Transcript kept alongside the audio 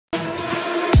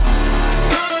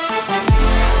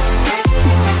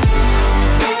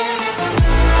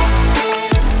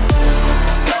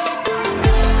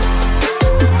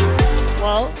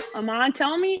Amon,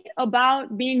 tell me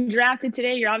about being drafted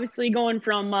today. You're obviously going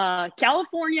from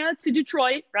California to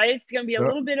Detroit, right? It's going to be a Yeah,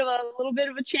 little bit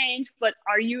of a change, but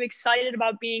are you excited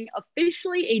about being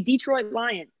officially a Detroit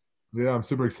Lion? yeah, I'm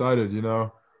super excited,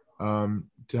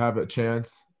 to have a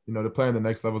chance, to play in the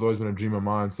next level has always been a dream of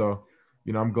mine. So,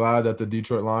 I'm glad that the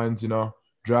Detroit Lions,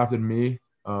 drafted me.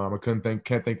 I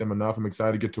can't thank them enough. I'm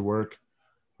excited to get to work.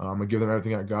 I'm gonna give them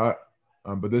everything I got.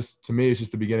 But this, to me, is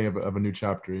just the beginning of a new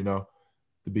chapter.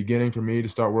 The beginning for me to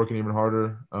start working even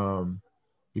harder.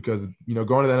 Because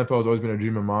going to the NFL has always been a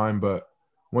dream of mine. But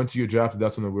once you get drafted,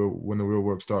 that's when the real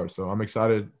work starts. So I'm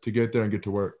excited to get there and get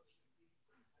to work.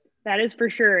 That is for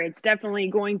sure. It's definitely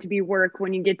going to be work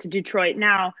when you get to Detroit.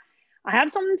 Now, I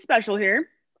have something special here.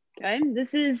 Okay.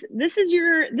 This is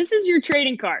your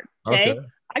trading card. Okay. Okay.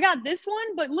 I got this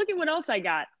one, but look at what else I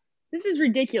got. This is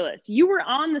ridiculous. You were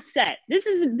on the set. This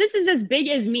is as big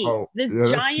as me. Oh, yeah,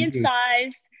 that's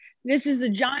huge. This is a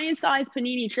giant sized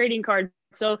Panini trading card.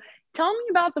 So tell me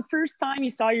about the first time you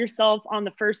saw yourself on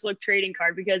the first look trading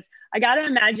card, because I gotta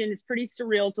imagine it's pretty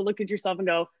surreal to look at yourself and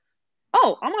go,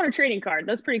 oh, I'm on a trading card.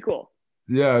 That's pretty cool.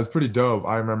 Yeah, it's pretty dope.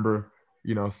 I remember,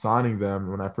 signing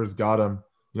them when I first got them.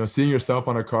 Seeing yourself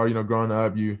on a car. Growing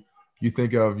up, you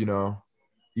think of,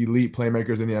 elite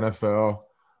playmakers in the NFL.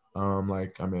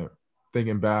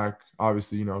 Thinking back,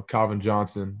 obviously, Calvin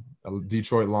Johnson, a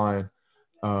Detroit Lion.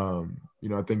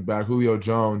 I think back Julio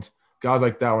Jones, guys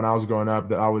like that when I was growing up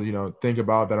that I would, think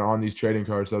about that are on these trading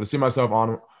cards. So to see myself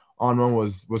on one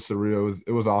was surreal.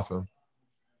 It was awesome.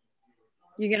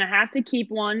 You're going to have to keep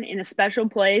one in a special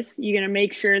place. You're going to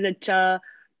make sure that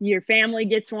your family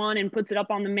gets one and puts it up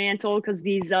on the mantle, because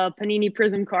these Panini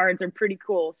Prism cards are pretty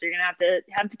cool. So you're going to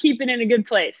have to keep it in a good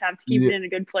place. Have to keep Yeah, it in a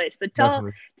good place. But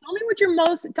definitely. tell me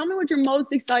what you're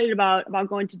most excited about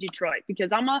going to Detroit,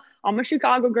 because I'm a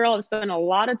Chicago girl. I've spent a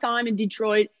lot of time in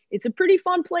Detroit. It's a pretty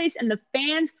fun place, and the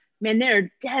fans, man,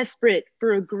 they're desperate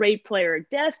for a great player,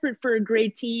 desperate for a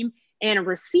great team and a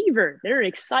receiver. They're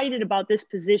excited about this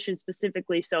position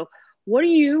specifically. So what are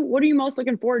you most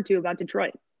looking forward to about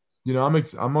Detroit?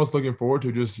 I'm most looking forward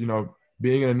to just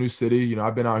being in a new city.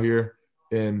 I've been out here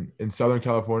in Southern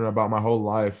California about my whole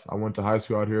life. I went to high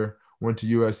school out here, went to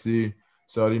USC.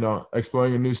 So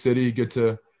exploring a new city, get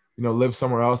to live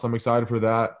somewhere else. I'm excited for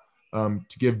that.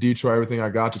 To give Detroit everything I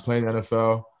got, to play in the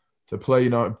NFL, to play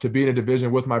to be in a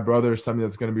division with my brother is something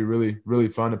that's going to be really really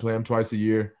fun, to play him twice a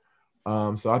year.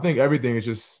 So I think everything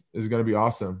is going to be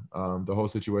awesome. The whole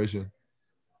situation.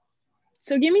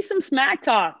 So give me some smack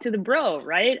talk to the bro,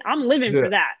 right? I'm living Yeah. for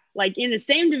that. Like in the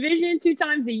same division, 2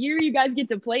 times a year, you guys get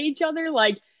to play each other.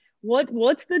 Like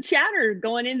what's the chatter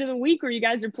going into the week where you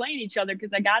guys are playing each other?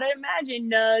 Because I gotta imagine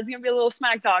it's gonna be a little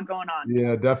smack talk going on.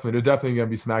 Yeah, definitely. There's definitely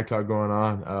gonna be smack talk going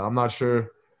on. I'm not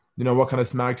sure, what kind of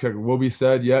smack talk will be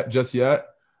said just yet.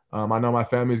 I know my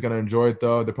family's gonna enjoy it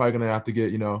though. They're probably gonna have to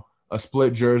get, a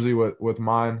split jersey with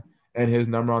mine and his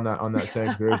number on that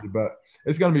same jersey. But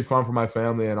it's gonna be fun for my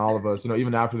family and all of us.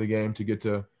 Even after the game, to get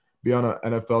to be on an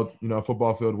NFL,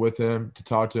 football field with him, to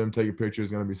talk to him, take a picture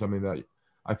is gonna be something that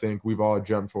I think we've all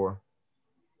dreamt for.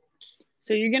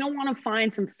 So you're going to want to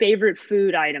find some favorite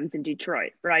food items in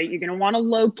Detroit, right? You're going to want to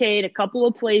locate a couple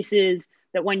of places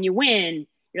that when you win,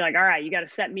 you're like, all right, you got to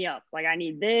set me up. Like, I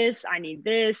need this, I need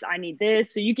this, I need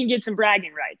this. So you can get some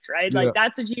bragging rights, right? Yeah. Like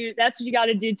that's what you got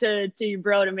to do to your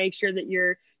bro to make sure that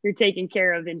you're taken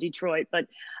care of in Detroit. But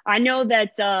I know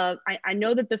that I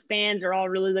know that the fans are all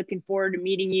really looking forward to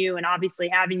meeting you and obviously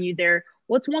having you there.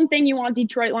 What's one thing you want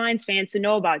Detroit Lions fans to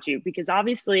know about you? Because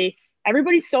obviously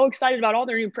everybody's so excited about all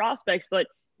their new prospects, but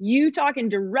you talking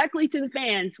directly to the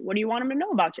fans, what do you want them to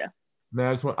know about you? Man,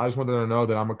 I just want them to know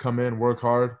that I'm gonna come in, work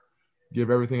hard, give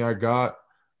everything I got.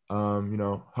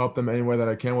 Help them any way that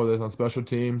I can, whether it's on special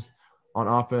teams, on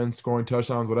offense, scoring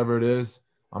touchdowns, whatever it is.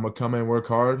 I'm gonna come in, work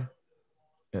hard,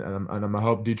 and I'm gonna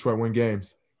help Detroit win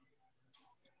games.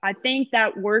 I think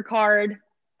that work hard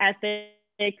ethic,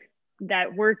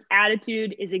 that work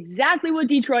attitude is exactly what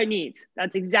Detroit needs.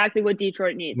 That's exactly what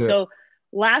Detroit needs. Yeah. So,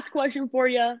 last question for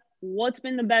you. What's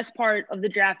been the best part of the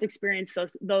draft experience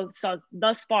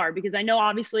thus far? Because I know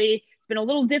obviously it's been a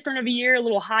little different of a year, a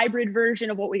little hybrid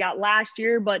version of what we got last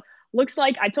year, but looks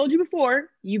like I told you before,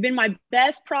 you've been my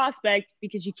best prospect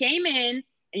because you came in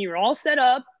and you were all set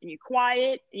up and you're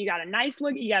quiet and you got a nice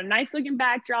looking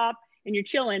backdrop and you're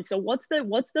chilling. So what's the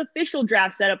official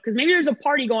draft setup? Because maybe there's a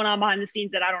party going on behind the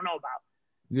scenes that I don't know about.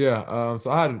 Yeah.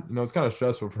 So I had, it's kind of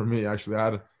stressful for me actually. I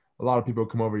had a lot of people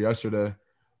come over yesterday.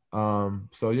 So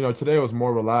today was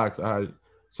more relaxed. I had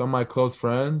some of my close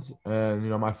friends and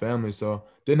my family. So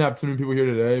didn't have too many people here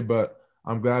today, but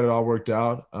I'm glad it all worked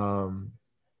out.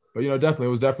 But definitely it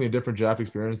was definitely a different draft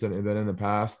experience than in the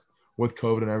past. with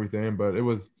COVID and everything. But it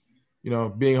was,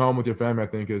 being home with your family, I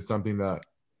think, is something that,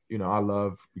 I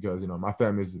love because, my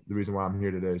family is the reason why I'm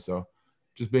here today. So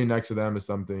just being next to them is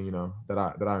something,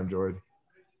 that I enjoyed.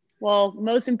 Well,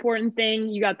 most important thing,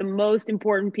 you got the most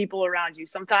important people around you.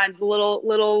 Sometimes a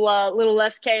little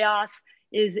less chaos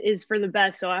is for the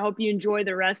best. So I hope you enjoy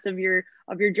the rest of your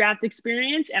draft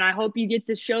experience, and I hope you get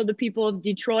to show the people of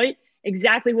Detroit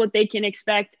exactly what they can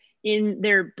expect in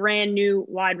their brand new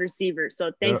wide receiver.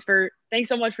 So thanks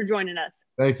so much for joining us.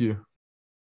 Thank you.